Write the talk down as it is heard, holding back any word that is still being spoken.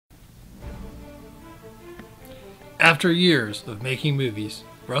After years of making movies,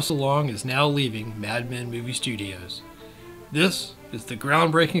 Russell Long is now leaving Mad Men Movie Studios. This is the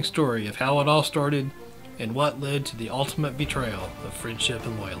groundbreaking story of how it all started and what led to the ultimate betrayal of friendship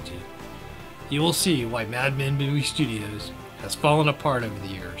and loyalty. You will see why Mad Men Movie Studios has fallen apart over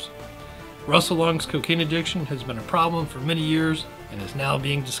the years. Russell Long's cocaine addiction has been a problem for many years and is now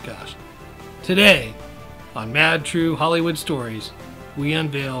being discussed. Today, on Mad True Hollywood Stories, we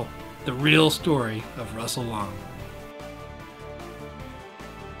unveil the real story of Russell Long.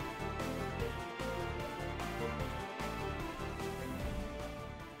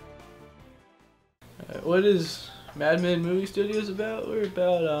 What is Mad Men Movie Studios about? We're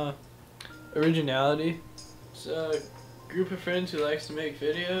about originality. It's a group of friends who likes to make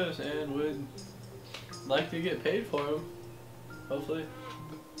videos and would like to get paid for them, hopefully.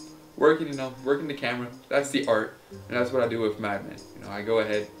 Working the camera, that's the art, and that's what I do with Mad Men. You know, I go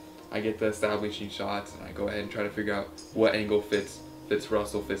ahead, I get the establishing shots, and I go ahead and try to figure out what angle fits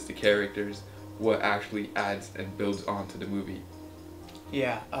Russell, fits the characters, what actually adds and builds onto the movie.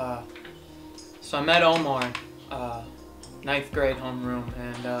 Yeah, so I met Omar, 9th grade homeroom,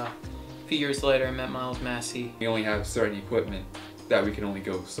 and a few years later I met Miles Massey. We only have certain equipment that we can only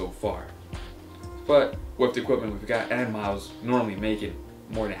go so far. But with the equipment we've got, and Miles normally making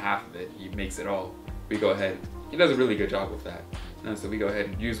more than half of it, he makes it all. We go ahead, he does a really good job with that. And so we go ahead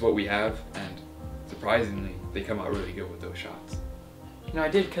and use what we have, and surprisingly, they come out really good with those shots. You know, I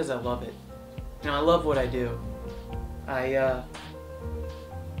did it because I love it. You know, I love what I do.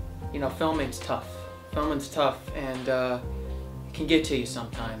 You know, filming's tough. Filming's tough, and it can get to you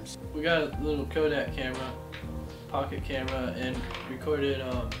sometimes. We got a little Kodak camera, pocket camera, and recorded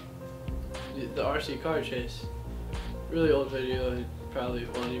the RC car chase. Really old video, you probably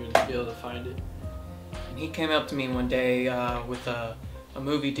won't even be able to find it. And he came up to me one day with a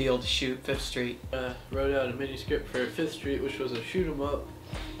movie deal to shoot 5th Street. Wrote out a mini script for 5th Street, which was a shoot 'em up.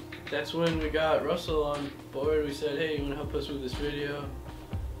 That's when we got Russell on board. We said, hey, you want to help us with this video?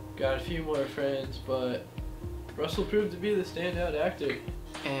 Got a few more friends, but Russell proved to be the standout actor.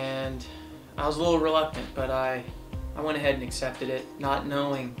 And I was a little reluctant, but I went ahead and accepted it, not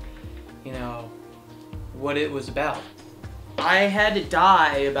knowing, you know, what it was about. I had to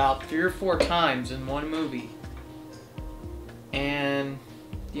die about 3 or 4 times in one movie. And,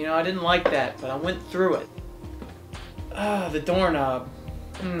 you know, I didn't like that, but I went through it. The doorknob.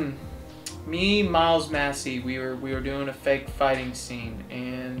 Me, Miles Massey, we were doing a fake fighting scene,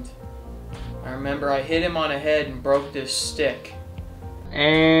 and I remember I hit him on the head and broke this stick.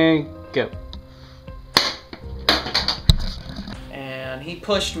 And go. And he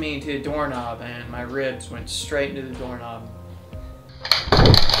pushed me into the doorknob, and my ribs went straight into the doorknob.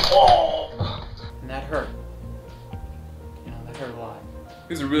 Oh! And that hurt. You know, that hurt a lot.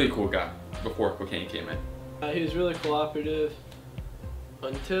 He was a really cool guy before cocaine came in. He was really cooperative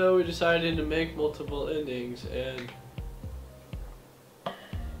until we decided to make multiple endings, and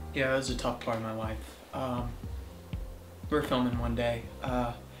yeah, it was a tough part of my life. We were filming one day.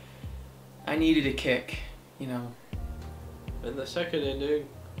 I needed a kick, you know. in the second ending,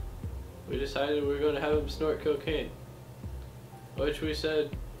 we decided we were going to have him snort cocaine, which we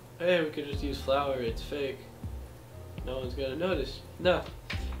said, hey, we could just use flour, it's fake, no one's gonna notice. No,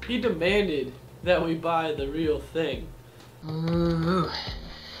 he demanded that we buy the real thing. Ooh,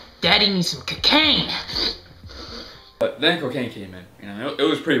 Daddy needs some cocaine. But then cocaine came in, you know, it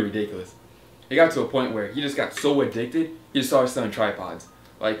was pretty ridiculous. It got to a point where he just got so addicted, he just started selling tripods.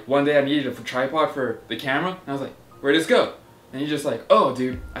 Like, one day I needed a tripod for the camera, and I was like, where'd this go? And he's just like, oh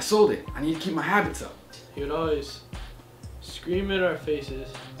dude, I sold it, I need to keep my habits up. He would always scream in our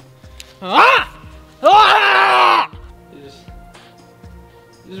faces. Ah! Ah!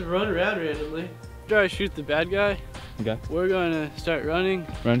 He just run around randomly. After I shoot the bad guy, okay, we're gonna start running.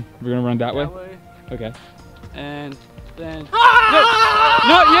 Run. We're gonna run that way? Okay. And then... Ah!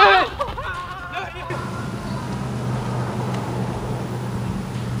 No, not yet!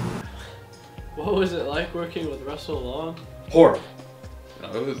 What was it like working with Russell Long? Horrible. You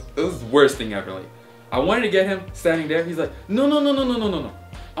know, it was the worst thing ever. Like, I wanted to get him standing there. He's like, no.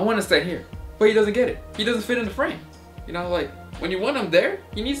 I want to stand here. But he doesn't get it. He doesn't fit in the frame. You know, like, when you want him there,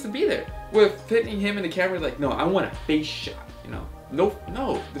 he needs to be there. With fitting him in the camera, like, no, I want a face shot. You know,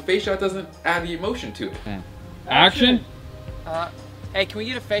 no, the face shot doesn't add the emotion to it. Action? Hey, can we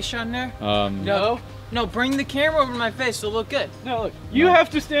get a face shot in there? No, bring the camera over my face, it'll look good. no, look, you have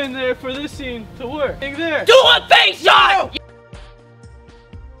to stand there for this scene to work. Stand there. Do a face shot!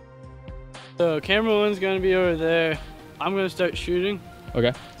 So camera one's gonna be over there. I'm gonna start shooting.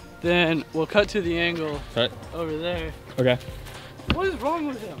 Okay. Then we'll cut to the angle Right. over there. Okay. What is wrong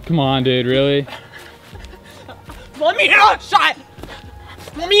with him? Come on, dude, really? Let me in on a shot!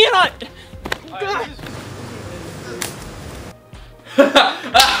 Let me in on it!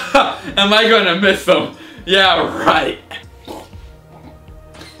 Am I gonna miss him? Yeah, right.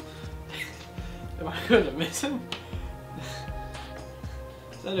 Am I gonna miss him?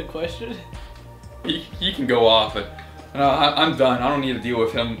 Is that a question? He can go off, but I'm done. I don't need to deal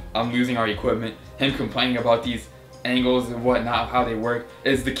with him. I'm losing our equipment. Him complaining about these angles and whatnot, how they work.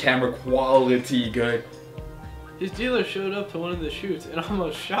 Is the camera quality good? His dealer showed up to one of the shoots and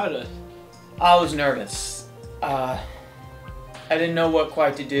almost shot us. I was nervous. I didn't know what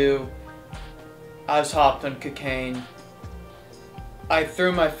quite to do. I was hopped on cocaine. I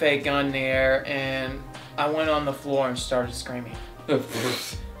threw my fake gun in the air and I went on the floor and started screaming.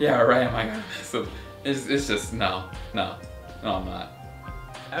 Yeah, right. Am I gonna miss him? It's just no, I'm not.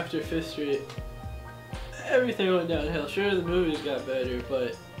 After 5th Street, everything went downhill. Sure, the movies got better,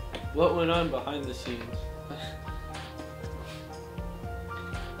 but what went on behind the scenes?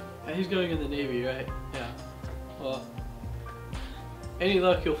 He's going in the Navy, right? Yeah. Well, any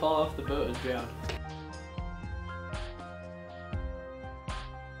luck he'll fall off the boat and drown.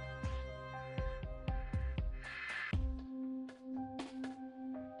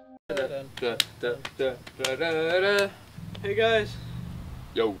 Hey guys,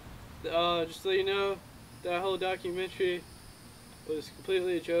 Yo. just to let you know, that whole documentary was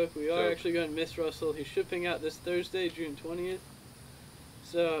completely a joke. We are actually going to miss Russell. He's shipping out this Thursday, June 20th.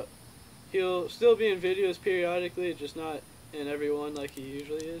 So he'll still be in videos periodically, just not in every one like he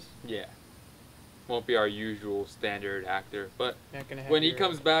usually is. Yeah. Won't be our usual standard actor, but Not gonna have when he your-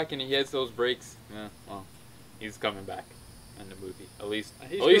 comes back and he hits those breaks, yeah, well, he's coming back in the movie. At least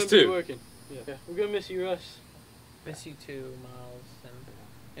He's at least gonna be 2. working. Yeah. We're gonna miss you, Russ. Miss you too, Miles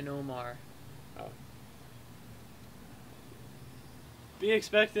and Omar. Be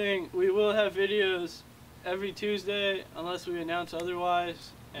expecting, we will have videos every Tuesday unless we announce otherwise.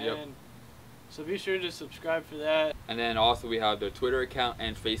 And Yep. so be sure to subscribe for that. And then also we have the Twitter account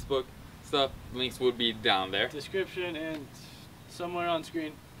and Facebook stuff. Links would be down there. Description and somewhere on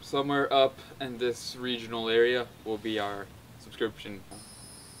screen. Somewhere up in this regional area will be our subscription.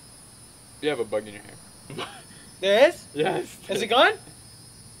 You have a bug in your hair. There is? Yes. Is it gone?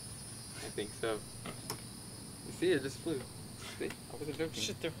 I think so. You see, it just flew. See, I wasn't joking.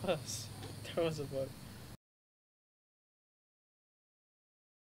 Shit, there was. There was a bug.